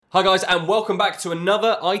Hi guys, and welcome back to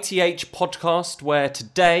another ITH podcast where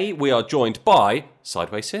today we are joined by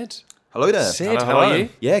Sideways Sid. Hello there. Sid, how are you?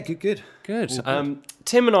 Yeah, good. Good.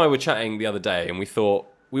 Tim and I were chatting the other day and we thought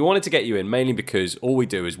we wanted to get you in mainly because all we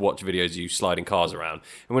do is watch videos of you sliding cars around.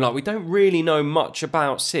 And we're like, we don't really know much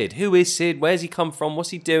about Sid. Who is Sid? Where's he come from? What's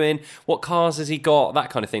he doing? What cars has he got? That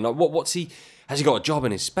kind of thing. Like, has he got a job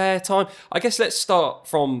in his spare time? I guess let's start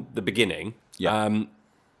from the beginning. Yeah.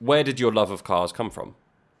 Where did your love of cars come from?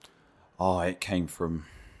 Oh, it came from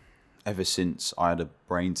ever since I had a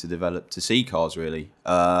brain to develop to see cars, really.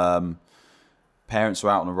 Parents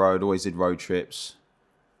were out on the road, always did road trips.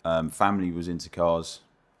 Family was into cars,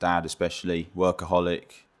 dad especially,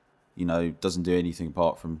 workaholic, doesn't do anything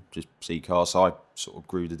apart from just see cars. So I sort of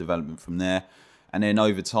grew the development from there. And then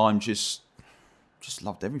over time, just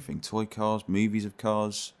loved everything. Toy cars, movies of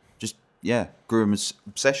cars, grew an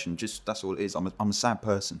obsession. Just, that's all it is. I'm a sad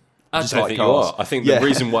person. I don't think you are. I think the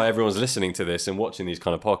reason why everyone's listening to this and watching these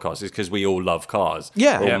kind of podcasts is because we all love cars.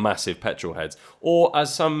 Yeah. We're all massive petrol heads. Or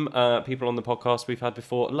as some people on the podcast we've had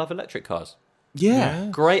before, love electric cars. Yeah.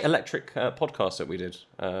 Great electric podcast that we did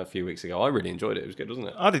a few weeks ago. I really enjoyed it. It was good, wasn't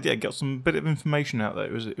it? I did, got some bit of information out there.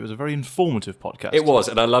 It was a very informative podcast. It was,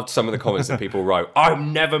 and I loved some of the comments that people wrote.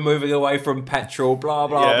 I'm never moving away from petrol, blah,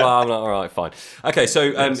 blah, blah. All right, fine. Okay,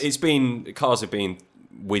 so cars have been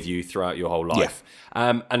with you throughout your whole life.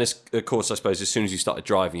 And of course, I suppose as soon as you started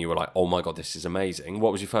driving, you were like, oh my God, this is amazing.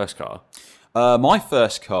 What was your first car? My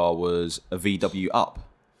first car was a VW Up.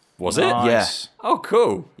 Was it? Nice. Yeah. Oh,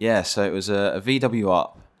 cool. Yeah, so it was a VW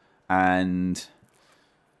Up, and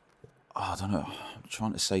I don't know, I'm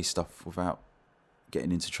trying to say stuff without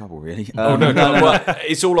getting into trouble, really. No. Well,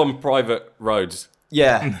 it's all on private roads.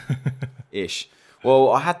 Yeah, ish.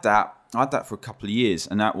 Well, I had that for a couple of years,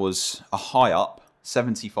 and that was a high up,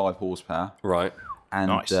 75 horsepower. Right. And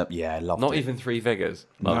Nice. loved it. Not even three figures.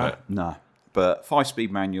 Love it. No, but 5-speed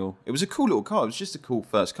manual. It was a cool little car. It was just a cool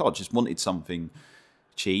first car. Just wanted something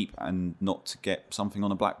cheap and not to get something on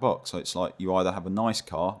a black box. So it's like you either have a nice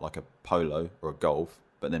car like a Polo or a Golf,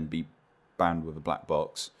 but then be banned with a black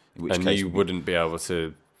box. In which And case you wouldn't be able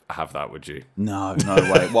to have that, would you? No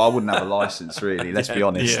way. Well, I wouldn't have a license, really. Let's be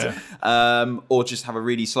honest. Yeah. Or just have a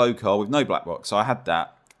really slow car with no black box. So I had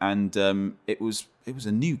that, and it was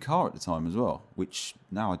a new car at the time as well. Which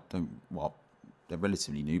now I don't. Well, they're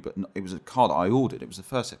relatively new, but it was a car that I ordered. It was the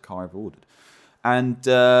first car I ever ordered. And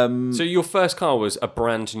so your first car was a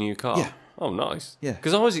brand new car? Yeah. Oh, nice. Yeah.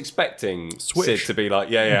 Because I was expecting Switch. Sid to be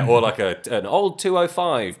like, or like an old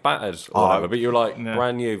 205 battered or whatever, but you're like,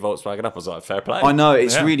 brand new Volkswagen Up. I was like, fair play. I know,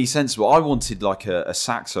 it's really sensible. I wanted like a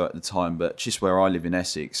Saxo at the time, but just where I live in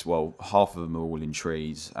Essex, well, half of them are all in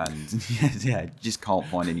trees, and you just can't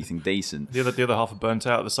find anything decent. The other half are burnt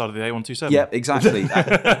out at the side of the A127. Yeah, exactly.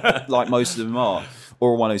 Like most of them are.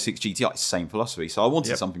 Or a 106 GTI, same philosophy. So I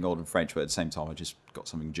wanted something old and French, but at the same time, I just got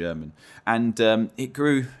something German. And I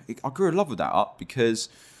grew in love with that Up because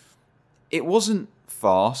it wasn't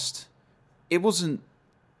fast. It wasn't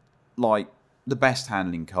like the best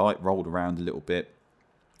handling car. It rolled around a little bit.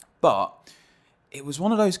 But it was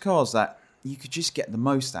one of those cars that you could just get the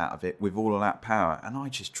most out of it with all of that power. And I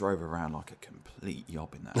just drove around like a complete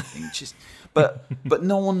yob in that thing. But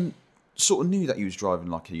no one sort of knew that he was driving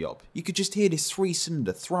like a yob. You could just hear this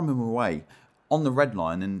 3-cylinder thrumming away on the red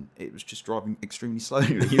line, and it was just driving extremely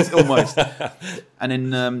slowly. It's almost. And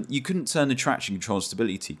then you couldn't turn the traction control and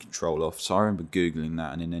stability control off. So I remember Googling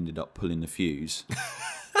that and then ended up pulling the fuse.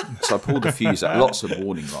 So I pulled the fuse out. Lots of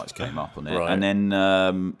warning lights came up on it. Right. And then,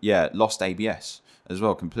 lost ABS as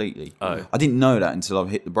well completely. Oh. I didn't know that until I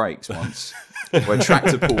hit the brakes once. Where a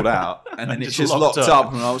tractor pulled out and then it just locked locked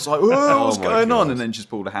up and I was like, whoa, what's my going on? God. And then just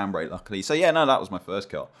pulled a handbrake, luckily. So that was my first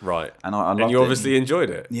car. Right. And I loved and you it. obviously enjoyed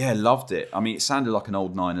it. Yeah, loved it. I mean, it sounded like an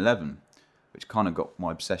old 911, which kind of got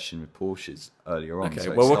my obsession with Porsches earlier on. Okay,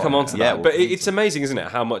 So it well, we'll come started- on to that. Yeah, But it's amazing, isn't it,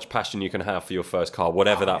 how much passion you can have for your first car,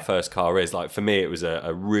 whatever that first car is. Like, for me, it was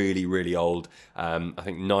a really, really old, I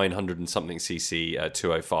think 900 and something cc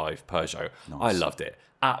 205 Peugeot. Nice. I loved it.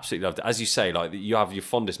 Absolutely loved it. As you say, like, you have your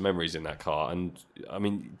fondest memories in that car. And, I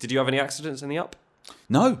mean, did you have any accidents in the Up?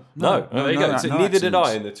 No. There you go. So neither did I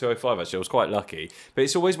accidents. in the 205, actually. I was quite lucky. But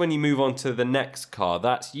it's always when you move on to the next car,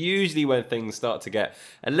 that's usually when things start to get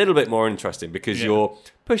a little bit more interesting because you're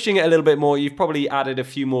pushing it a little bit more. You've probably added a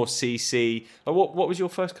few more cc. What was your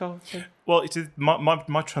first car? Well,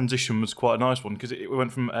 my transition was quite a nice one because it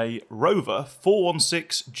went from a Rover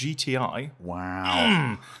 416 GTI.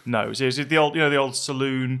 Wow. No, it was the old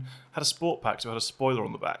saloon. Had a sport pack, so it had a spoiler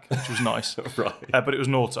on the back, which was nice. Right. But it was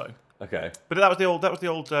an auto. Okay. But that was the old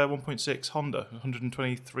 1.6 Honda,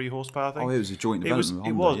 123 horsepower. I think. Oh, it was a joint development. It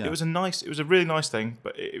with was. Honda, It was a really nice thing,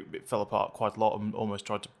 but it fell apart quite a lot and almost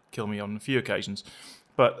tried to kill me on a few occasions.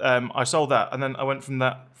 But I sold that, and then I went from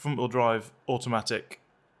that front-wheel drive automatic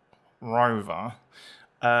Rover.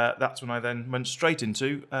 That's when I then went straight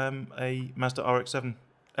into a Mazda RX-7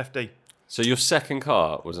 FD. So your second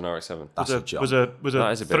car was an RX-7. That's a jump. Was a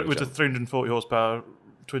That is a bit of a with a jump. 340 horsepower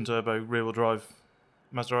twin turbo rear wheel drive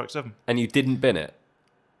Mazda RX-7. And you didn't bin it.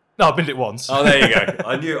 No, I binned it once. Oh, there you go.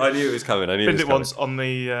 I knew it was coming. Binned it once on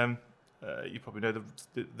the. You probably know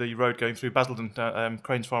the road going through Basildon,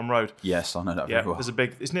 Cranes Farm Road. Yes, I know that Yeah, very well. there's a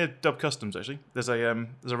big. It's near Dub Customs actually. There's a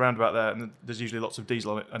roundabout there, and there's usually lots of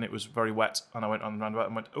diesel on it, and it was very wet. And I went on the roundabout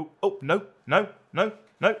and went, oh no,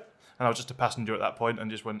 and I was just a passenger at that point,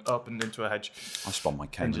 and just went up and into a hedge. I spun my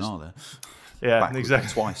Cayman just- R there. Yeah, Backwards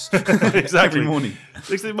exactly. Twice. Exactly. Every morning.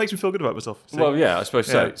 It makes me feel good about myself. See? Well, yeah, I suppose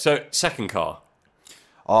so. Yeah. So, second car.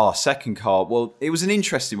 Second car. Well, it was an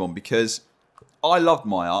interesting one because I loved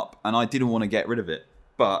my Up and I didn't want to get rid of it.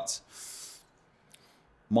 But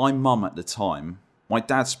my mum at the time, my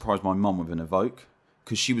dad surprised my mum with an Evoque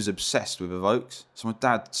because she was obsessed with Evoques. So my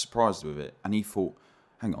dad surprised her with it, and he thought,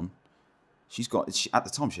 hang on, at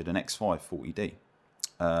the time she had an X5 40D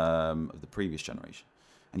of the previous generation.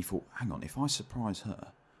 And he thought, hang on, if I surprise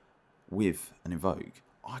her with an Evoque,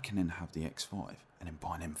 I can then have the X5 and then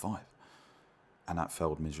buy an M5. And that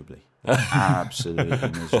failed miserably. Absolutely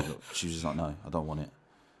miserable. She was just like, no, I don't want it.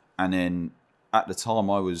 And then at the time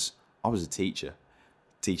I was a teacher,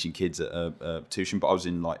 teaching kids at a tuition, but I was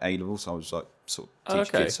in like A level, so I was like sort of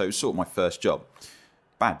teaching kids. So it was sort of my first job.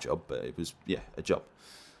 Bad job, but it was, a job.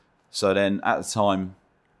 So then at the time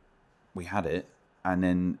we had it, and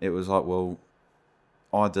then it was like, well,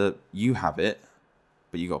 either you have it,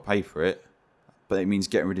 but you got to pay for it, but it means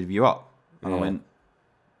getting rid of you Up. And I went,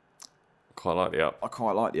 Quite like the Up. I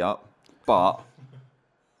quite like the Up, but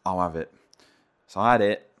I'll have it. So I had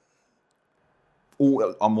it.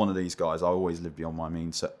 I'm one of these guys. I always live beyond my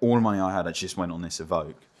means. So all the money I had, I just went on this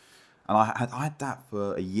Evoque, and I had that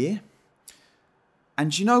for a year.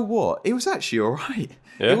 And you know what? It was actually all right.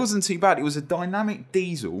 Yeah? It wasn't too bad. It was a dynamic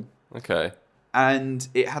diesel, Okay. and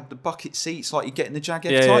it had the bucket seats like you get in the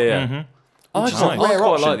Jaguar Yeah, type. yeah. Mm-hmm. I Which is a quite rare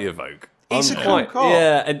option. like the Evoque. It's a I'm cool car.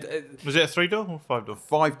 Yeah, and Was it a 3-door or 5-door?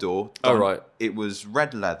 5-door. Oh, right. It was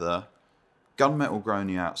red leather, gunmetal grey on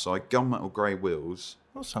the outside, gunmetal grey wheels.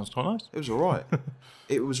 That sounds quite nice. It was all right.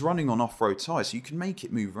 It was running on off-road tyres, so you can make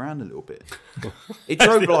it move around a little bit. It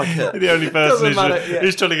drove like a... The only person who's, matter, yeah.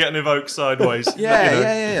 who's trying to get an Evoque sideways. Yeah, you know.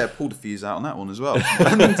 yeah. Pulled a fuse out on that one as well.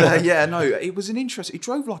 And it was an interesting... It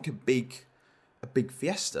drove like a big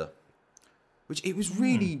Fiesta, which it was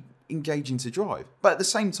really engaging to drive. But at the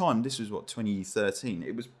same time, this was 2013.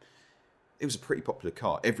 It was a pretty popular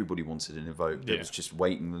car. Everybody wanted an Evoque. There was just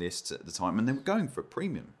waiting lists at the time, and they were going for a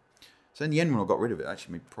premium. So in the end, when I got rid of it, I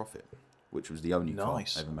actually made profit, which was the only car I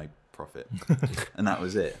ever made profit, and that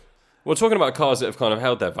was it. well, talking about cars that have kind of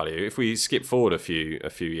held their value, if we skip forward a few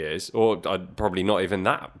years, or probably not even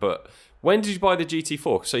that, but when did you buy the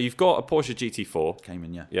GT4? So you've got a Porsche GT4.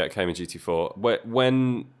 Cayman, yeah. Yeah, it came in GT4.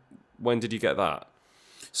 When did you get that?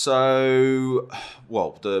 So,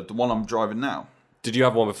 well, the one I'm driving now. Did you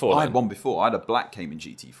have one before? I then? had one before. I had a black Cayman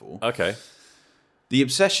GT4. Okay. The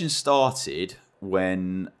obsession started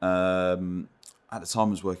when, at the time,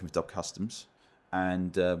 I was working with Dub Customs,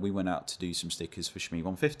 and we went out to do some stickers for Shmee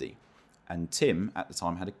 150. And Tim, at the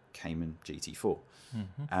time, had a Cayman GT4.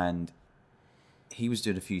 Mm-hmm. And he was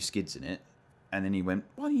doing a few skids in it, and then he went,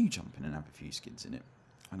 why don't you jump in and have a few skids in it?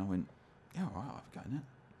 And I went, yeah, all right, I'll have a go in it.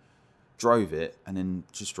 Drove it, and then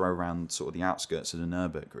just drove around sort of the outskirts of the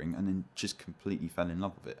Nürburgring, and then just completely fell in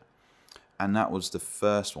love with it. And that was the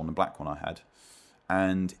first one, the black one I had.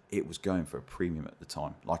 And it was going for a premium at the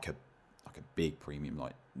time, like a big premium,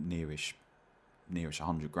 like nearish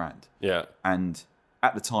 100 grand. Yeah. And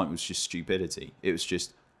at the time, it was just stupidity. It was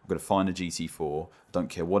just, I'm going to find a GT4. Don't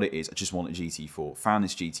care what it is. I just want a GT4. Found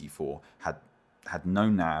this GT4. Had no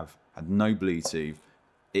nav. Had no Bluetooth.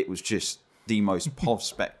 It was just the most POV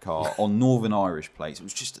spec car on Northern Irish plates. It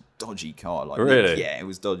was just a dodgy car. Like, really? Yeah, it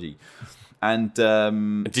was dodgy. And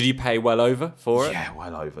did you pay well over for it? Yeah,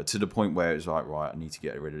 well over, to the point where it was like, right, I need to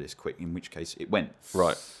get rid of this quick. In which case, it went.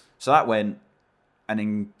 Right. So that went, and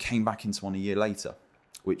then came back into one a year later,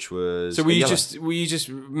 which was. So were you just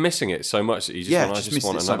missing it so much that you just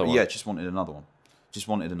want another one? Yeah, just wanted another one. Just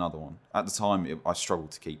wanted another one. At the time, I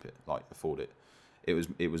struggled to keep it, like afford it.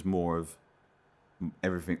 It was more of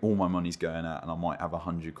everything. All my money's going out, and I might have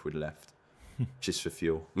 100 quid left just for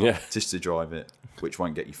fuel. Yeah. Just to drive it, which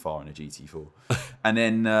won't get you far in a GT4. And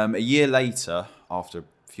then a year later, after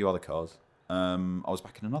few other cars. I was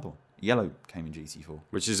back in another one. Yellow Cayman GT4.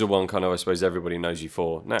 Which is the one kind of, I suppose, everybody knows you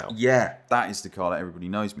for now. Yeah, that is the car that everybody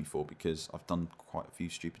knows me for because I've done quite a few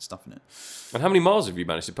stupid stuff in it. And how many miles have you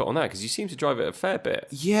managed to put on that? Because you seem to drive it a fair bit.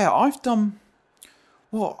 Yeah, I've done...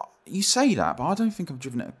 Well, you say that, but I don't think I've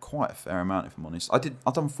driven it quite a fair amount, if I'm honest.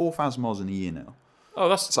 I've done 4,000 miles in a year now. Oh,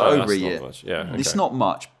 that's over that's a not year. much. Yeah, okay. It's not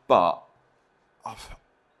much, but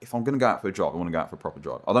if I'm going to go out for a drive, I want to go out for a proper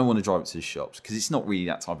drive. I don't want to drive it to the shops because it's not really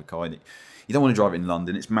that type of car. You don't want to drive it in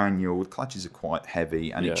London. It's manual. The clutches are quite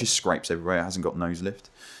heavy and it just scrapes everywhere. It hasn't got nose lift.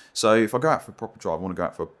 So if I go out for a proper drive, I want to go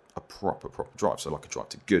out for a proper drive. So like a drive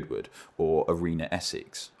to Goodwood or Arena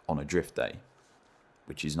Essex on a drift day,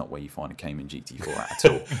 which is not where you find a Cayman GT4 at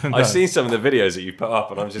all. I've seen some of the videos that you put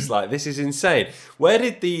up and I'm just like, this is insane. Where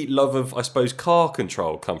did the love of, I suppose, car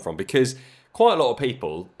control come from? Because quite a lot of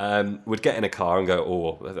people would get in a car and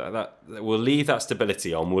go, we'll leave that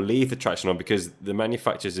stability on, we'll leave the traction on because the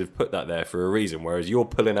manufacturers have put that there for a reason, whereas you're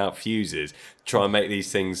pulling out fuses to try and make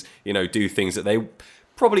these things, do things that they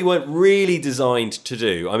probably weren't really designed to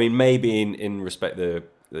do. I mean, maybe in respect the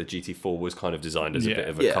GT4 was kind of designed as a bit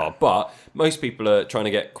of a car, but most people are trying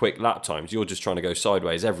to get quick lap times. You're just trying to go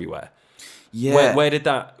sideways everywhere. Yeah. Where did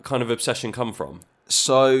that kind of obsession come from?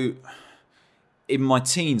 So... in my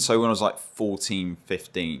teens, so when I was like 14,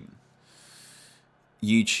 15,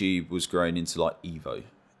 YouTube was growing into like Evo.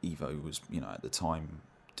 Evo was, at the time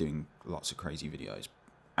doing lots of crazy videos.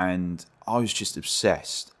 And I was just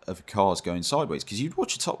obsessed of cars going sideways because you'd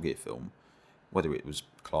watch a Top Gear film, whether it was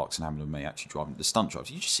Clarkson, Hamlin, or May actually driving the stunt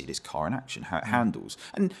drives, you just see this car in action, how it handles.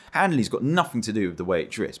 And handling's got nothing to do with the way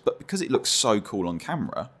it drifts, but because it looks so cool on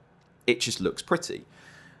camera, it just looks pretty.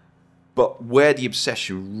 But where the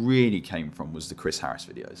obsession really came from was the Chris Harris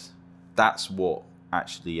videos. That's what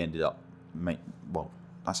actually ended up...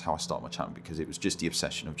 that's how I started my channel, because it was just the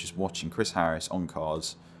obsession of just watching Chris Harris on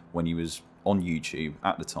cars when he was on YouTube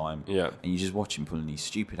at the time. Yeah. And you just watch him pulling these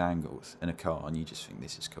stupid angles in a car, and you just think,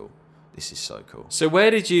 this is cool. This is so cool. So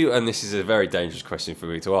where did you... and this is a very dangerous question for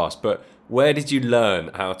me to ask, but where did you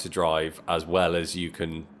learn how to drive as well as you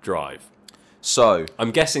can drive? So...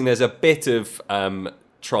 I'm guessing there's a bit of...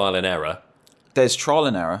 trial and error. There's trial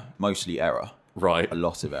and error, mostly error. Right. A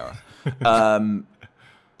lot of error.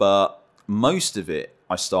 But most of it,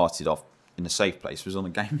 I started off in a safe place, was on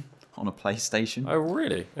a game, on a PlayStation. Oh,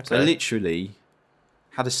 really? Okay. So I literally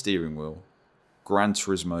had a steering wheel, Gran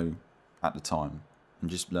Turismo at the time, and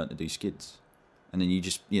just learnt to do skids. And then you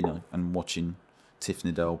just, and watching Tiff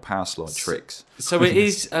Needell power slide tricks. So it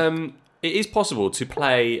is possible to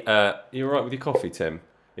play... you all right with your coffee, Tim?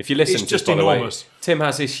 If you listen, It's just by the way, enormous. Tim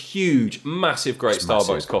has this huge, massive, great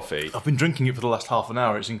Starbucks massive. coffee. I've been drinking it for the last half an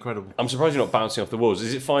hour. It's incredible. I'm surprised you're not bouncing off the walls.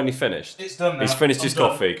 Is it finally finished? It's done now. He's finished his I'm done.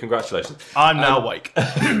 coffee. Congratulations. I'm now awake.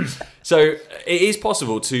 So it is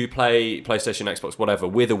possible to play PlayStation, Xbox, whatever,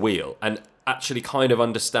 with a wheel and actually kind of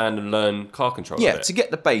understand and learn car control. Yeah, a bit. to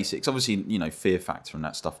get the basics. Obviously, fear factor and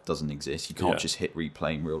that stuff doesn't exist. You can't Yeah. just hit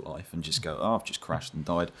replay in real life and just go, I've just crashed and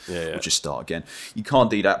died. Yeah. Or just start again. You can't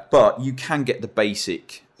do that, but you can get the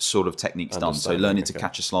basic sort of techniques done. So Understanding, learning to okay.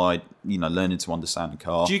 catch a slide, learning to understand the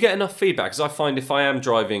car. Do you get enough feedback? Because I find if I am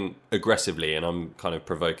driving aggressively and I'm kind of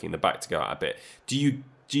provoking the back to go out a bit, do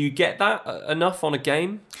you get that enough on a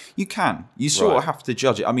game? You can. You sort of Right. have to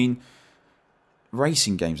judge it. I mean,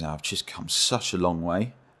 racing games now have just come such a long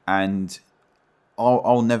way, and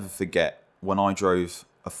I'll never forget when I drove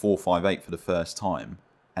a 458 for the first time,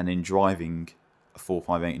 and then driving a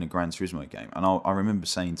 458 in a Gran Turismo game. And I remember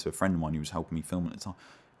saying to a friend of mine who was helping me film at the time,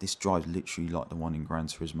 "This drives literally like the one in Gran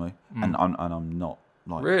Turismo," and I'm not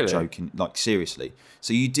like Really? joking, like seriously.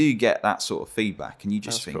 So you do get that sort of feedback, and you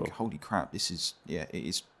just That's think, cool. "Holy crap, this is it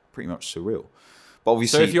is pretty much surreal." But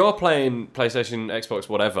obviously, So if you're playing PlayStation, Xbox,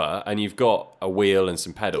 whatever, and you've got a wheel and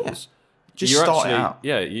some pedals, just you're start it actually, out.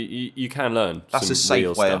 yeah, you can learn. That's some a safe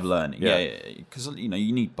real way stuff. of learning. Yeah. Yeah, because you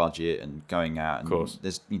need budget and going out, and course.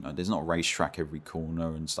 there's not a racetrack every corner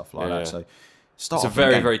and stuff like Yeah. that. So start. It's a off in the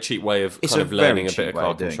very, game. very cheap way of It's kind a of learning very a bit of cheap way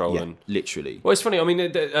car of doing it, control. yeah, And literally. well, it's funny. I mean,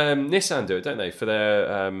 Nissan do it, don't they, for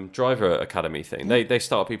their driver academy thing? They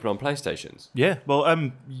start people on PlayStations. Yeah,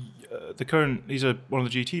 well, the current he's one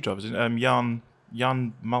of the GT drivers,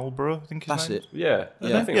 Jan Marlborough, I think his That's name it. Yeah,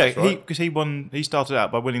 Yeah. I think Yeah, that's right. because he started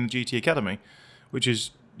out by winning the GT Academy, which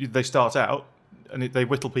is they start out and they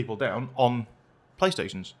whittle people down on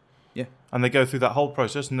PlayStations. Yeah. And they go through that whole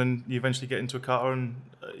process, and then you eventually get into a car, and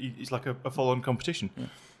it's like a full-on competition. Yeah.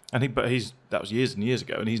 And that was years and years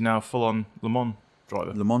ago, and he's now full-on Le Mans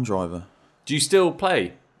driver. Le Mans driver. Do you still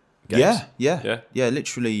play games? Yeah. Yeah?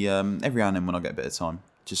 Literally every now and then when I get a bit of time,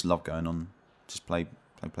 just love going on, just play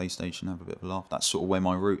play PlayStation, have a bit of a laugh. That's sort of where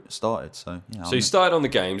my route started. So yeah. So you started on the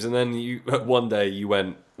games, and then you one day you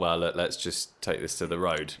went, well, let's just take this to the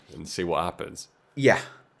road and see what happens. Yeah.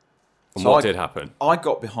 And So what did happen? I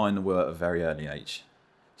got behind the wheel at a very early age.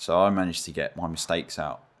 So I managed to get my mistakes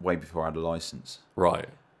out way before I had a license. Right.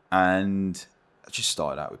 And I just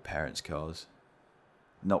started out with parents' cars.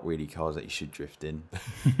 Not really cars that you should drift in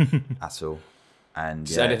at all. And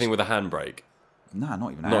Just anything with a handbrake. No,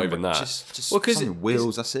 not even Not even that. Just Well, 'cause something with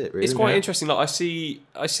wheels. That's it. Really. It's quite interesting. Like I see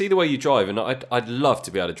the way you drive, and I'd love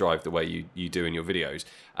to be able to drive the way you do in your videos.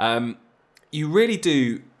 You really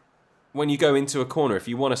do. When you go into a corner, if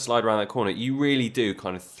you want to slide around that corner, you really do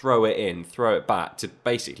kind of throw it back to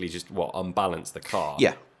basically just unbalance the car.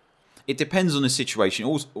 Yeah. It depends on the situation.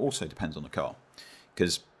 Also depends on the car,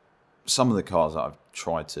 because some of the cars that I've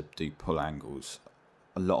tried to do pull angles,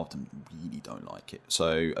 a lot of them really don't like it.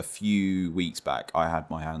 So a few weeks back, I had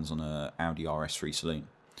my hands on a Audi RS3 Saloon,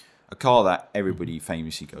 a car that everybody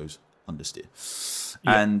famously goes understeer,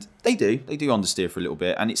 and they do understeer for a little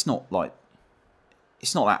bit, and it's not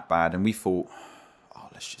that bad. And we thought,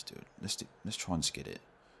 let's just do it. Let's try and skid it.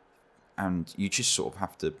 And you just sort of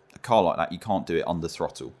have to, a car like that, you can't do it under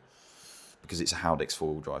throttle because it's a Haldex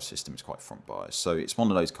four-wheel drive system. It's quite front biased. So it's one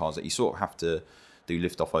of those cars that you sort of have to do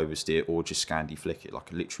lift off oversteer or just Scandi flick it,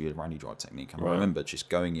 like literally a rally drive technique. And I remember just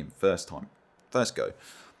going in first go,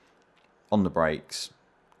 on the brakes,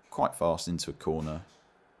 quite fast into a corner,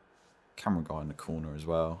 camera guy in the corner as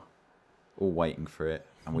well, all waiting for it.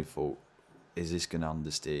 And we thought, is this going to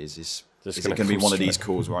understeer? Is it going to be one of these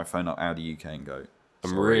calls where I phone up Audi UK and go,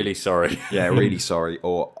 I'm really sorry. Yeah, really sorry.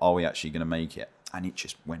 Or are we actually going to make it? And it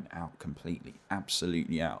just went out completely,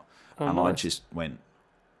 absolutely out. And nice. I just went,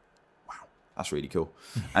 wow, that's really cool.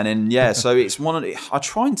 And then, so it's I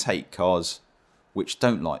try and take cars which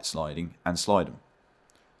don't like sliding and slide them.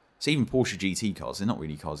 So even Porsche GT cars, they're not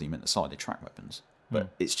really cars that you meant to slide, they're track weapons. But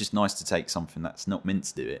it's just nice to take something that's not meant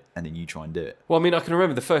to do it, and then you try and do it. Well, I mean, I can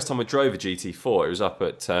remember the first time I drove a GT4. It was up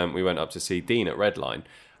at we went up to see Dean at Redline,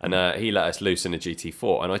 and he let us loose in a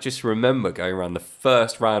GT4. And I just remember going around the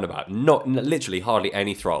first roundabout, not literally hardly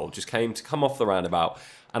any throttle, just come off the roundabout,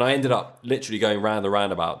 and I ended up literally going round the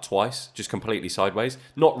roundabout twice, just completely sideways.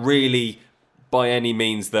 Not really by any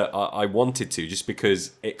means that I wanted to, just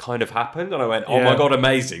because it kind of happened, and I went, oh my God,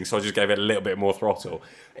 amazing. So I just gave it a little bit more throttle.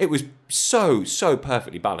 It was so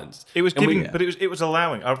perfectly balanced. It was giving, but it was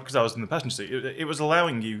allowing, because I was in the passenger seat, it was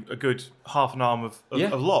allowing you a good half an arm of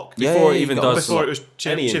lock. Before it even does. Before it was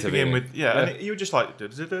chipping in with, and you were just like,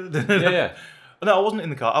 yeah. No, I wasn't in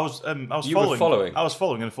the car. I was following. I was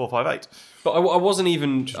following in a 458. But I wasn't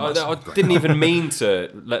even, I didn't even mean to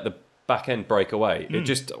let the back end break away. It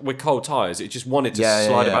just, with cold tyres, it just wanted to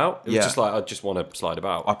slide about. It was just like, I just want to slide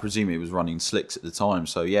about. I presume it was running slicks at the time.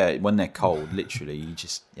 So when they're cold, literally, you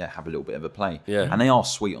just have a little bit of a play. Yeah. And they are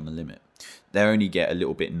sweet on the limit. They only get a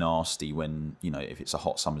little bit nasty when, if it's a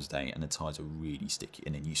hot summer's day and the tyres are really sticky,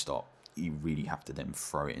 and then you really have to then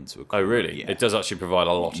throw it into a corner. Oh, really? Yeah. It does actually provide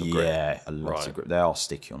a lot of grip. Yeah, a lot of grip. They are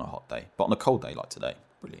sticky on a hot day. But on a cold day like today,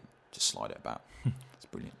 brilliant. Just slide it about. It's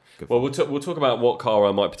brilliant. Well, we'll talk about what car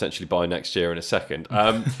I might potentially buy next year in a second.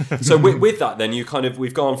 So with that, then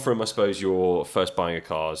we've gone from, I suppose, your first buying of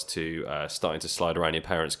cars to starting to slide around your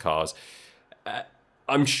parents' cars.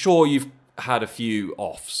 I'm sure you've had a few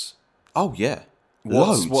offs. Oh yeah,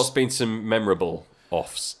 what's been some memorable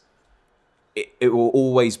offs? It will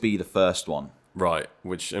always be the first one, right?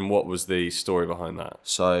 What was the story behind that?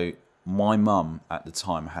 So my mum at the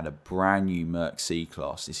time had a brand new Merc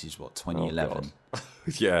C-Class. This is 2011.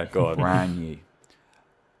 Yeah, go on. Brand new.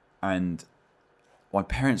 And my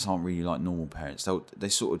parents aren't really like normal parents. They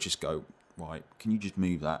sort of just go, right, can you just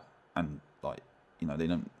move that? And they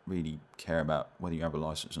don't really care about whether you have a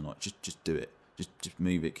license or not. Just do it. Just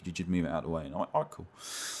move it. Could you just move it out of the way? And I'm like, all right, cool.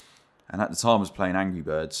 And at the time I was playing Angry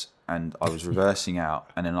Birds and I was reversing out,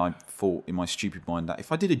 and then I thought in my stupid mind that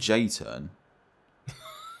if I did a J-turn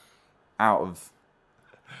out of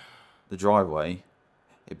the driveway,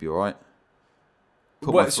 it'd be all right.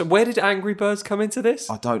 So where did Angry Birds come into this?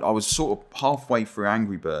 I was sort of halfway through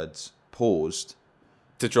Angry Birds, paused.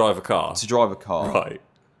 To drive a car? Right.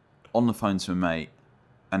 On the phone to a mate,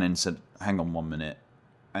 and then said, hang on 1 minute.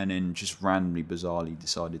 And then just randomly, bizarrely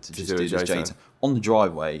decided to just do this J-turn on the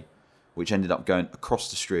driveway, which ended up going across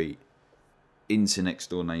the street, into next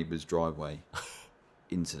door neighbour's driveway,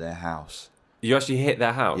 into their house. You actually hit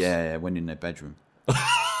their house? Yeah, went in their bedroom.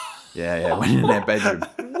 Went in their bedroom.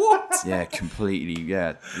 What? Yeah, completely.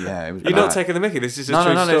 Yeah. It was You're not taking the mickey. This is a true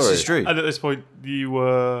story. No, this is true. And at this point, you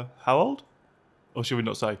were how old? Or should we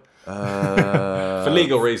not say? For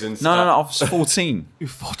legal reasons. No, I was 14. You're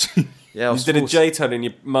 14. Yeah, I You was did a forced- J-turn in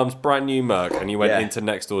your mum's brand new Merc and you went Yeah. into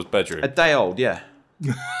next door's bedroom. a day old. Yeah.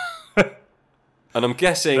 And I'm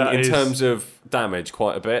guessing That in is- terms of damage,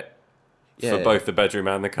 quite a bit for Yeah. both the bedroom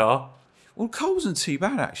and the car. Well, the car wasn't too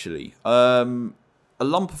bad actually. A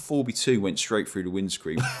lump of 4B2 went straight through the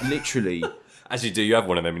windscreen. Literally. As you do, you have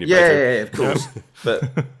one of them in your Yeah, bedroom. of course.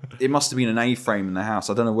 But it must have been an A-frame in the house.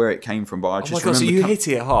 I don't know where it came from, but I Oh my just god, so remember you hit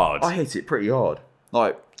it hard. I hit it pretty hard.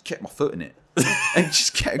 Like, kept my foot in it. And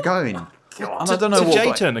just kept going. And I don't know to what...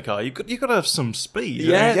 J-turn the car, you've got to have some speed.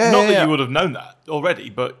 Yeah. Yeah, Not yeah, that yeah. you would have known that already,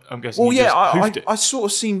 but I'm guessing Well, you yeah, just hoofed it. I sort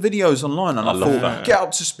of seen videos online and I love thought, that. get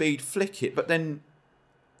up to speed, flick it. But then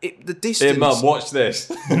the distance... Here, Mum, watch this.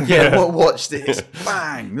 Yeah, watch this.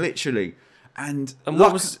 Bang, literally. And And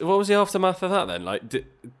what was the aftermath of that then? Like,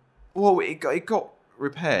 Well, it got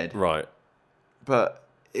repaired, right. but...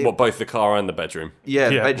 What, both the car and the bedroom? Yeah,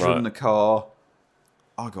 the Yeah. bedroom, Right. the car.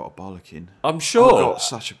 I got a bollocking. I'm I sure. got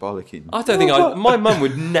such a bollocking. I don't think my mum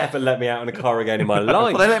would never let me out in a car again in my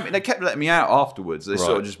life. Well, they kept letting me out afterwards. They sort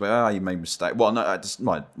Right. of just went, you made a mistake. Well, no, I got a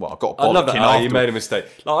bollocking I love that. Oh, you afterwards. made a mistake.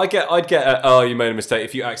 Like, I'd get a, oh, you made a mistake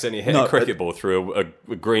if you accidentally hit No, a cricket ball through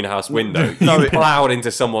a greenhouse window. No, you it- ploughed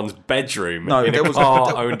into someone's bedroom No, in there a was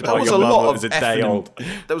car owned there by was your a mum lot that of was a effing day and- old.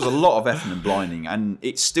 There was a lot of effing and blinding, and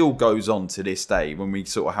it still goes on to this day when we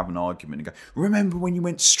sort of have an argument and go, "Remember when you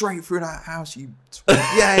went straight through that house? You,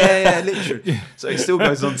 yeah, literally." So it still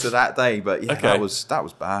goes on to that day, but yeah, Okay. that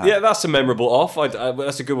was bad. Yeah, that's a memorable off.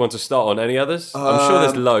 That's a good one to start on. Any others? I'm sure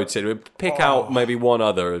there's loads. Sid. Pick out maybe one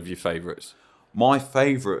other of your favourites. My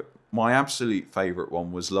absolute favourite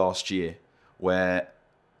one was last year, where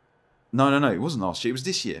no, it wasn't last year. It was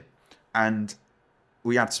this year, and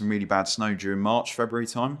we had some really bad snow during March, February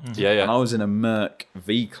time. Yeah, yeah. And I was in a Merc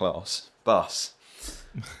V-Class bus,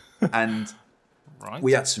 and Right.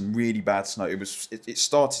 we had some really bad snow. It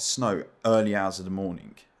started to snow early hours of the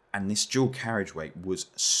morning, and this dual carriageway was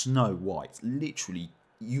snow white. Literally,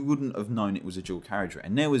 you wouldn't have known it was a dual carriageway.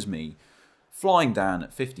 And there was me flying down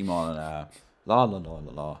at 50 mile an hour, la la la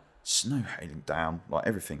la la, snow hailing down, like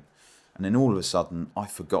everything. And then all of a sudden, I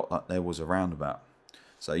forgot that there was a roundabout.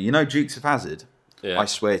 So you know Dukes of Hazzard? Yeah. I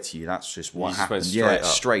swear to you, that's just what You just went happened. straight up.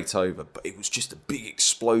 Straight over. But it was just a big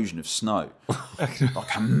explosion of snow. Like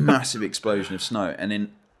a massive explosion of snow. And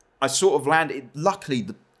then I sort of landed. Luckily,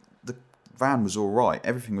 the van was all right.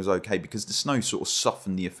 Everything was okay because the snow sort of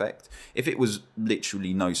softened the effect. If it was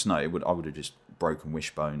literally no snow, I would have just broken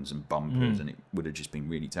wishbones and bumpers and it would have just been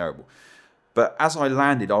really terrible. But as I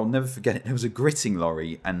landed, I'll never forget it. There was a gritting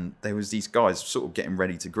lorry, and there was these guys sort of getting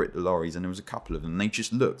ready to grit the lorries, and there was a couple of them. And they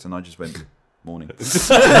just looked, and I just went, "Morning,"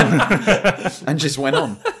 and just went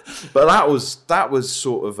on. But that was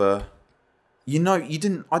sort of a,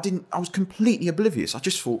 I was completely oblivious. I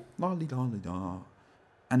just thought, la li la li la,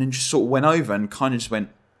 and then just sort of went over and kind of just went,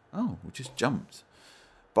 "Oh, we just jumped."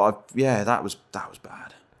 But that was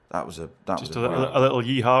bad. That was Just a little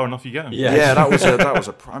yeehaw and off you go. Yeah. that was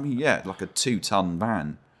like a 2-ton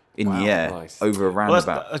van in the air nice. over a Well,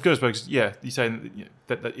 roundabout. that's good, I suppose. Yeah, you're saying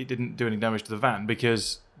that it didn't do any damage to the van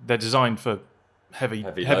because they're designed for heavy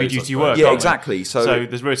Heavy loads, I duty suppose. work. Yeah, aren't they? exactly. So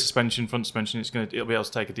there's rear suspension, front suspension. It'll be able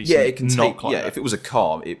to take a decent. yeah, it can knock take. like Yeah, that. if it was a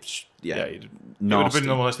car, it would it would have nasty. been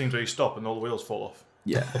one of those things where you stop and all the wheels fall off.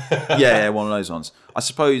 Yeah, one of those ones. I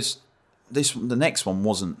suppose the next one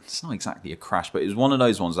wasn't. It's not exactly a crash, but it was one of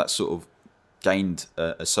those ones that sort of gained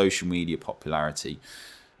a social media popularity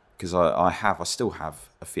because I still have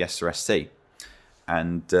a Fiesta ST,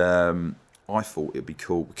 and I thought it'd be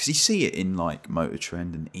cool because you see it in like Motor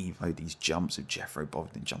Trend and Evo, these jumps of Jeffro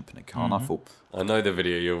Bogdan jumping a car, and I thought, I know the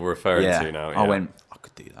video you're referring to now. I went, I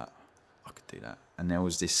could do that, and there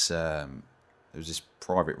was this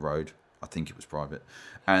private road, I think it was private,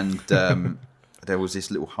 and there was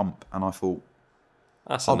this little hump, and I thought,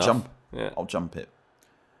 That's I'll enough. jump. Yeah. I'll jump it.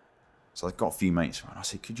 So I got a few mates around. I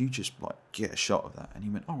said, could you just like get a shot of that? And he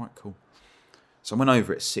went, all right, cool. So I went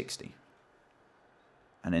over at 60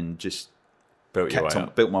 and then just Built your way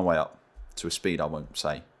up. built my way up to a speed I won't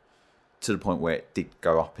say, to the point where it did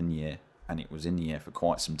go up in the air, and it was in the air for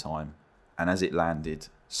quite some time. And as it landed,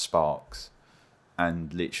 sparks.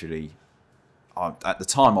 And literally, at the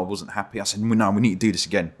time I wasn't happy. I said, no, we need to do this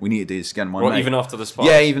again. My Well, mate- even after the spark.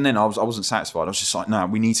 yeah, even then I wasn't satisfied. I was just like, no,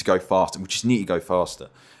 we need to go faster. We just need to go faster.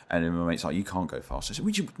 And then my mate's like, you can't go faster. I said,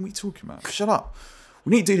 what are you talking about? Shut up.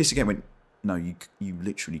 We need to do this again. I went, no, you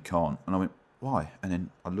literally can't. And I went, why? And then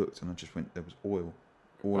I looked and I just went, there was oil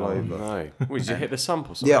all over. No. Well, did you hit the sump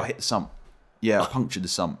or something? Yeah, I hit the sump. Yeah, I punctured the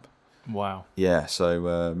sump. Wow. Yeah, so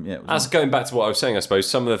yeah. It was That's nice. going back to what I was saying. I suppose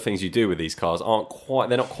some of the things you do with these cars they're not quite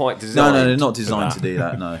No, designed. they're not for designed that. to do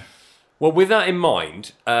that. No. Well, with that in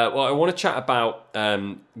mind, I want to chat about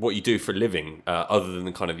what you do for a living, other than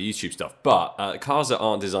the kind of YouTube stuff. But cars that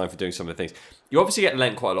aren't designed for doing some of the things. You obviously get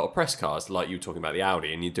lent quite a lot of press cars, like you were talking about the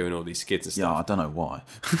Audi, and you're doing all these skids and Yeah, stuff. I don't know why.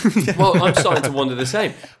 Well, I'm starting to wonder the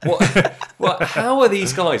same. How are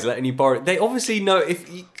these guys letting you borrow? They obviously know if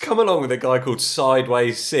you come along with a guy called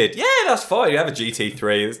Sideways Sid. Yeah, that's fine. You have a GT3.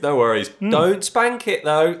 There's no worries. Don't spank it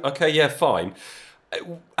though. Okay, yeah, fine.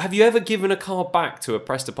 Have you ever given a car back to a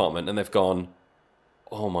press department and they've gone,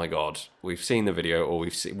 "Oh my god, we've seen the video, or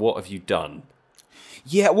we've seen what have you done?"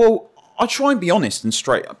 Yeah, well, I try and be honest and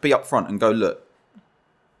straight, be upfront and go, look,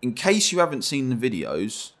 in case you haven't seen the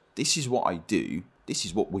videos, this is what I do. This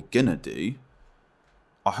is what we're gonna do.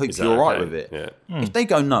 I hope Is that you're all right okay? with it. Yeah. If they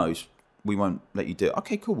go, no, we won't let you do it.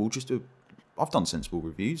 Okay, cool. We'll just do. I've done sensible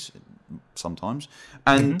reviews sometimes,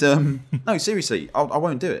 and no, seriously, I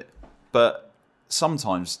won't do it. But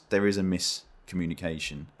sometimes there is a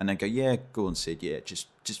miscommunication, and they go, yeah, go on, Sid. Yeah, just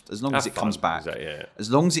as long as it comes back. Yeah.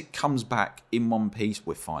 As long as it comes back in one piece,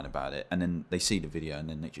 we're fine about it. And then they see the video, and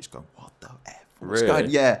then they just go, "What the f? What's Really?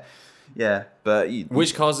 going?" Yeah. But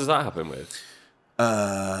Which cars does that happen with?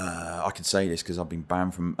 I can say this because I've been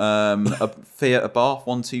banned from a Fiat Abarth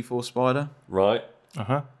 124 Spider. Right.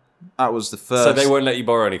 That was the first. So they won't let you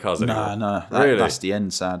borrow any cars anymore? No. Really? That's the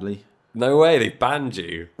end, sadly. No way. They banned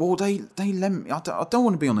you. Well, they lent me. I don't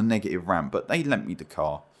want to be on a negative rant, but they lent me the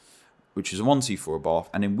car, which was a 124 Abarth,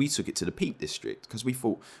 and then we took it to the Peak District because we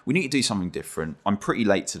thought we need to do something different. I'm pretty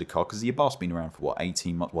late to the car because the Abarth's been around for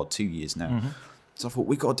 18 months, 2 years now. So I thought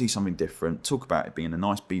we've got to do something different, talk about it being a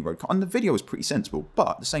nice B-road car. And the video was pretty sensible, but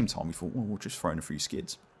at the same time we thought, well, we'll just throw in a few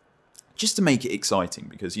skids. Just to make it exciting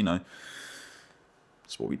because,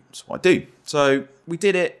 that's what I do. So we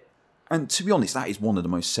did it, and to be honest, that is one of the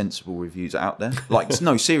most sensible reviews out there. Like,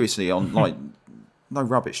 no, seriously, no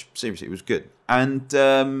rubbish. Seriously, it was good. And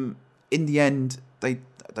in the end, they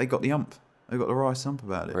got the ump. They got the right ump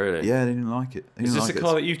about it. Really? Yeah, they didn't like it. Is this a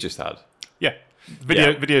car that you've just had? Yeah.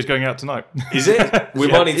 Video's going out tonight. Is it? We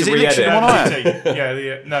might need Is to it re-edit literally the one I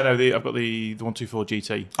it. had? I've got the 124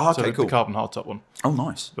 GT. Oh, okay, so cool. The carbon hardtop one. Oh,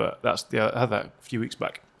 nice. But I had that a few weeks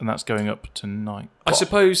back, and that's going up tonight. I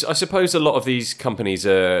suppose a lot of these companies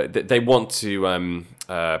they want to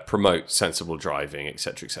promote sensible driving,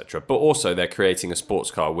 etc., but also they're creating a sports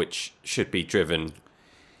car which should be driven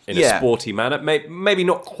in a sporty manner. Maybe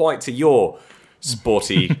not quite to your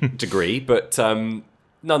sporty degree, but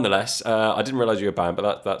nonetheless, I didn't realise you were banned,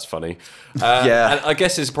 but that's funny. Yeah. And I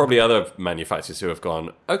guess there's probably other manufacturers who have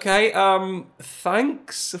gone, okay,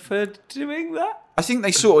 thanks for doing that. I think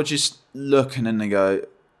they sort of just look and then they go,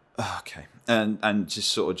 oh, okay, and just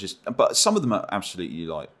sort of just. But some of them are absolutely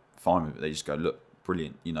fine with it. They just go, look,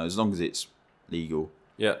 brilliant. As long as it's legal.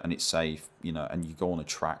 Yeah. And it's safe, and you go on a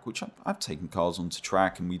track, which I've taken cars onto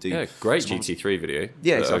track, and we do. Yeah, great GT3 video.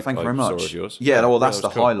 Yeah, exactly. Thank you very I saw much. of yours. Yeah, well, that's that the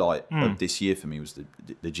was cool. highlight of this year for me was the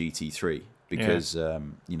GT3 because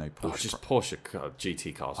Porsche. Just Porsche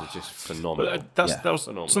GT cars are just phenomenal. But that was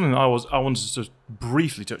Phenomenal. something that I wanted to just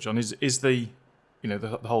briefly touch on. Is the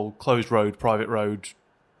the whole closed road, private road,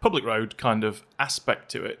 public road kind of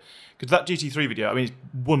aspect to it? Because that GT3 video, I mean, it's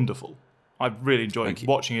wonderful. I've really enjoyed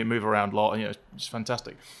watching it move around a lot. And, it's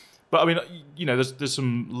fantastic. But I mean, there's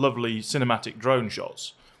some lovely cinematic drone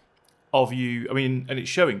shots of you. I mean, and it's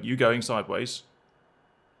showing you going sideways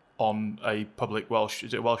on a public Welsh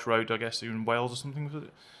road, I guess, in Wales or something. Was it?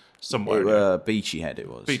 Somewhere. Beachy Head it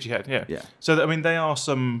was. Beachy Head, yeah. Yeah. So, they are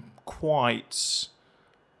some quite...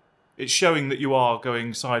 It's showing that you are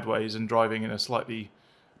going sideways and driving in a slightly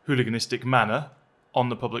hooliganistic manner on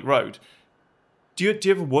the public road. Do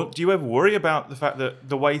you ever worry about the fact that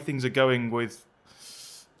the way things are going with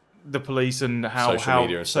the police and how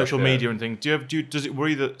social media and things? Does it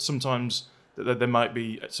worry that sometimes that there might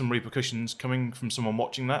be some repercussions coming from someone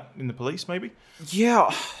watching that in the police? Maybe.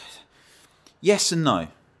 Yeah. Yes and no.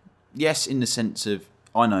 Yes, in the sense of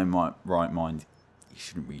I know in my right mind you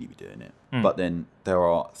shouldn't really be doing it, but then there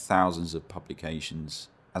are thousands of publications.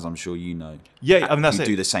 As I'm sure you know, yeah, I mean that's who it.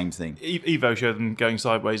 do the same thing. Evo showed them going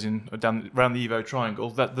sideways around the Evo triangle.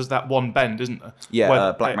 There's that one bend, isn't there?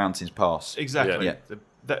 Yeah, Black Mountains Pass. Exactly. Yeah.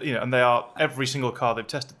 And they are every single car they've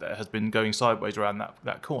tested there has been going sideways around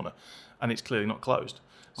that corner, and it's clearly not closed.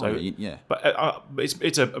 So yeah. But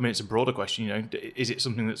it's a broader question. Is it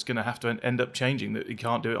something that's going to have to end up changing that you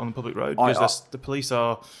can't do it on the public road because the police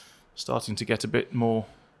are starting to get a bit more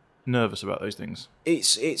nervous about those things?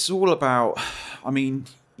 It's all about. I mean,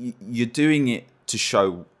 you're doing it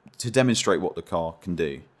to demonstrate what the car can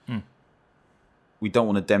do. We don't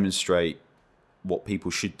want to demonstrate what people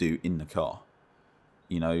should do in the car.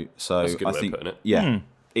 So That's a good I way of think, putting it. yeah.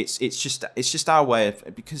 it's just our way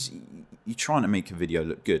of, because you're trying to make a video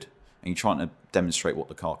look good and you're trying to demonstrate what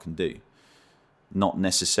the car can do, not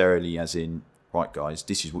necessarily as in, right guys,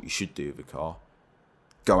 this is what you should do with a car,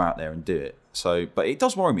 go out there and do it. So, but it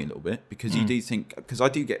does worry me a little bit, because you do think, because I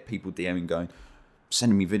do get people DMing going,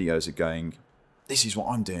 sending me videos of going, this is what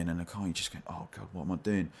I'm doing in a car. You just go, oh God, what am I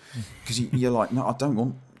doing? Because you're like, no, I don't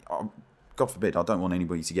want, God forbid, I don't want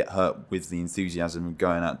anybody to get hurt with the enthusiasm of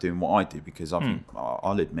going out doing what I do, because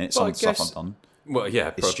I'll admit some of the stuff I've done. Well,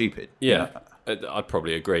 yeah, it's stupid. Yeah, you know? I'd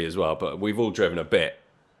probably agree as well. But we've all driven a bit.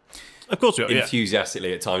 Of course we are,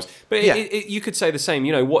 enthusiastically at times. But you could say the same,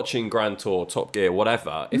 you know, watching Grand Tour, Top Gear,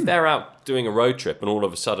 whatever. If they're out doing a road trip and all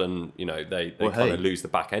of a sudden, you know, they kind of lose the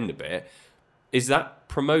back end a bit, is that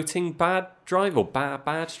promoting bad drive or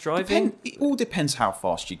bad driving? It all depends how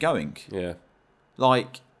fast you're going. Yeah.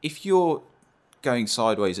 Like, if you're going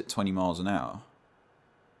sideways at 20 miles an hour,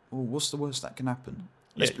 well, what's the worst that can happen?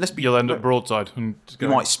 You'll end up broadside. And you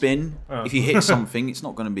might spin. If you hit something, it's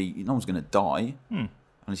not going to be, no one's going to die.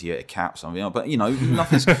 Unless you hit a cap or something. But, you know,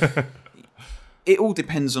 nothing's... It all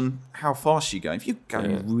depends on how fast you go. If you're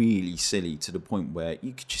going really silly to the point where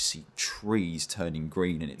you could just see trees turning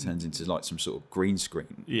green and it turns into like some sort of green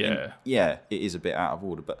screen. Yeah. It is a bit out of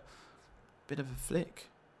order, but a bit of a flick.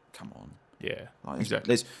 Come on. Yeah, like,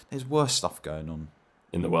 exactly. There's worse stuff going on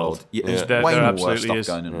in the world. Yeah, there's way more worse stuff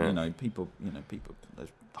going on. Yeah. You know, people. There's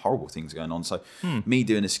horrible things going on. So me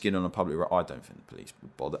doing a skid on a public road, I don't think the police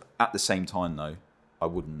would bother. At the same time, though, I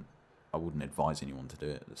wouldn't advise anyone to do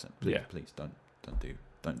it. Please don't do.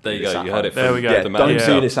 There you go. You heard it. There we go. Yeah, don't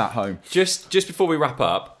do this at home. Just before we wrap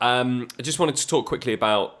up, I just wanted to talk quickly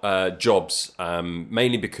about jobs,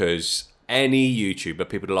 mainly because any YouTuber,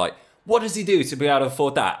 people are like, what does he do to be able to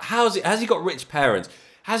afford that? Has he got rich parents?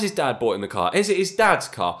 Has his dad bought him the car? Is it his dad's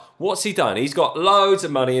car? What's he done? He's got loads of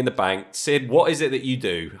money in the bank. Sid, what is it that you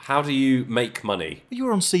do? How do you make money? You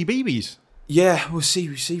were on CBeebies. Yeah, we'll see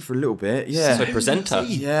for a little bit. Yeah. So presenter.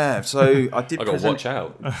 Yeah, so I did. I got to watch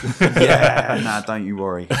out. Yeah, nah, don't you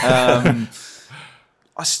worry. It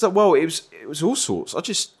was all sorts.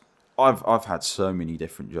 I've had so many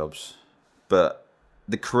different jobs, but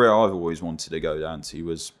the career I've always wanted to go down to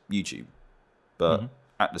was YouTube. But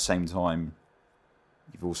at the same time,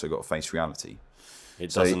 you've also got to face reality.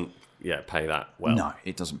 It doesn't pay that well. No,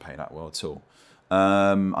 it doesn't pay that well at all.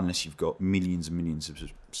 Unless you've got millions and millions of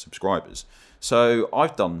subscribers. So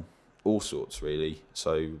I've done all sorts, really.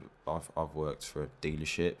 So I've worked for a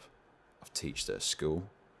dealership. I've taught at a school.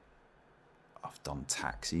 I've done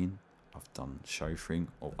taxiing. I've done chauffeuring.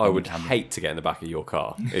 I would hate to get in the back of your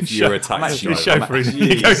car if you're a taxi driver.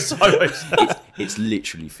 You go sideways. It's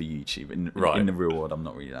literally for YouTube. In the real world, I'm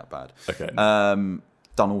not really that bad. Okay. Done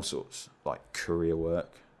all sorts, like courier work.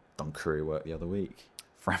 Done courier work the other week.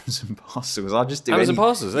 For Amazon Parcels. I just do Amazon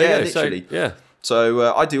Parcels? Yeah, literally. So,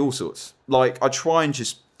 So I do all sorts. Like, I try and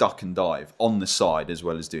just duck and dive on the side as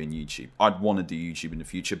well as doing YouTube. I'd want to do YouTube in the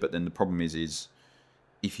future, but then the problem is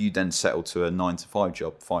if you then settle to a 9-to-5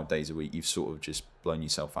 job 5 days a week, you've sort of just blown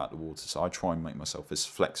yourself out of the water. So I try and make myself as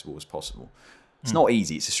flexible as possible. It's not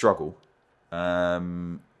easy. It's a struggle.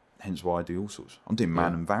 Hence why I do all sorts. I'm doing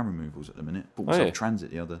man and van removals at the minute. Bought myself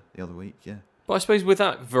Transit the other week. Yeah. But I suppose with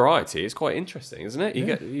that variety, it's quite interesting, isn't it?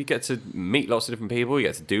 You get to meet lots of different people. You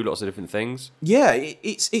get to do lots of different things. Yeah,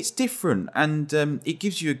 it's different, and it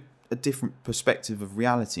gives you a different perspective of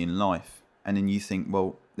reality in life. And then you think,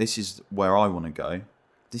 well, this is where I want to go.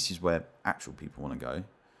 This is where actual people want to go.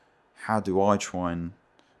 How do I try and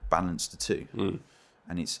balance the two?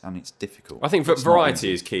 And it's difficult. I think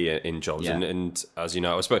variety is key in jobs, and as you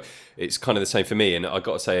know, I suppose it's kind of the same for me. And I've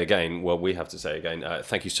got to say again, we have to say again,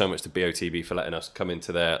 thank you so much to BOTB for letting us come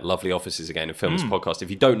into their lovely offices again and film this podcast. If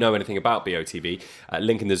you don't know anything about BOTB,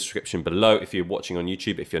 link in the description below. If you're watching on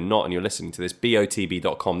YouTube, if you're not and you're listening to this,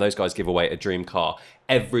 BOTB.com. Those guys give away a dream car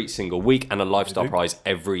every single week and a lifestyle prize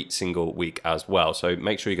every single week as well. So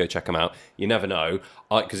make sure you go check them out. You never know,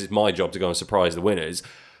 because it's my job to go and surprise the winners.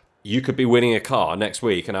 You could be winning a car next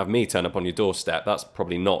week and have me turn up on your doorstep. That's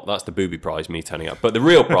the booby prize, me turning up. But the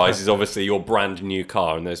real prize is obviously your brand new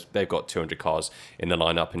car, and they've got 200 cars in the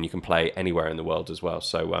lineup, and you can play anywhere in the world as well.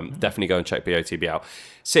 So definitely go and check BOTB out.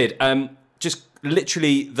 Sid, just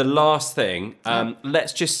literally the last thing,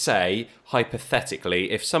 let's just say,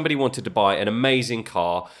 hypothetically, if somebody wanted to buy an amazing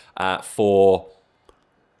car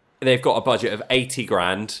they've got a budget of 80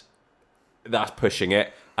 grand, that's pushing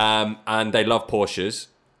it, and they love Porsches,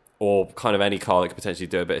 or kind of any car that could potentially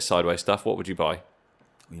do a bit of sideways stuff, what would you buy?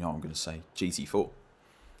 You know what I'm going to say? GT4.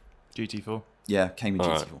 GT4? Yeah, Cayman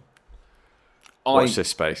GT4. Watch this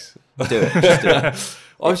space. Do it. Just do it.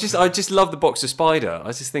 I just love the Boxer Spider. I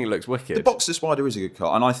just think it looks wicked. The Boxer Spider is a good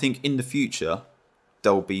car, and I think in the future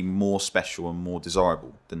they'll be more special and more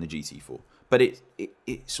desirable than the GT4. But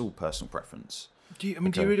it's all personal preference. Do you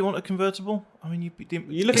really want a convertible? I mean,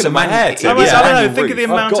 you're looking at my hair, Tim. I don't know. Manual Think of the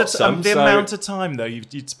roof. amount of time though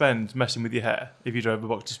you'd spend messing with your hair if you drove a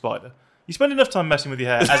Boxer Spider. You spend enough time messing with your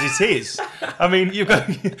hair as it is. I mean, you'd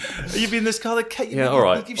be in this car that all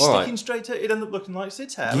right. you're sticking straight to it, it'd end up looking like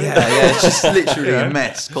Sid's hair. Yeah, it's just literally a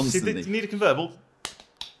mess constantly. You need a convertible.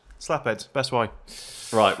 Slaphead, best way.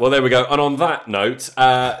 Right, well, there we go. And on that note,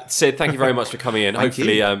 Sid, thank you very much for coming in. Thank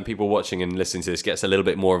hopefully, you. people watching and listening to this gets a little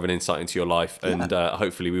bit more of an insight into your life, and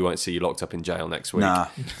hopefully we won't see you locked up in jail next week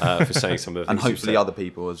for saying some of the things And you've hopefully said. other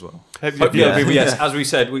people as well. Hopefully other people, yes. As we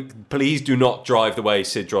said, please do not drive the way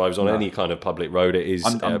Sid drives on any kind of public road. It is.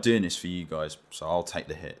 I'm doing this for you guys, so I'll take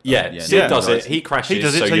the hit. Sid does it. He crashes, He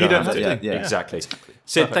does it, so you don't have to. Yeah. Exactly.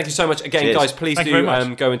 Sid, thank you so much. Again, Cheers. guys, please Thank you do very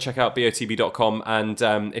much. go and check out botb.com.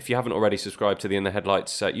 And if you haven't already subscribed to the In the Headlights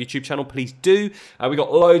YouTube channel, please do. We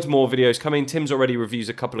got loads more videos coming. Tim's already reviewed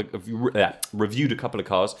a couple of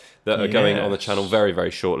cars that are going on the channel very,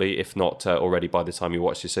 very shortly, if not already by the time you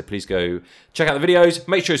watch this. So please go check out the videos.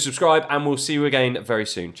 Make sure you subscribe, and we'll see you again very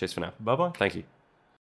soon. Cheers for now. Bye-bye. Thank you.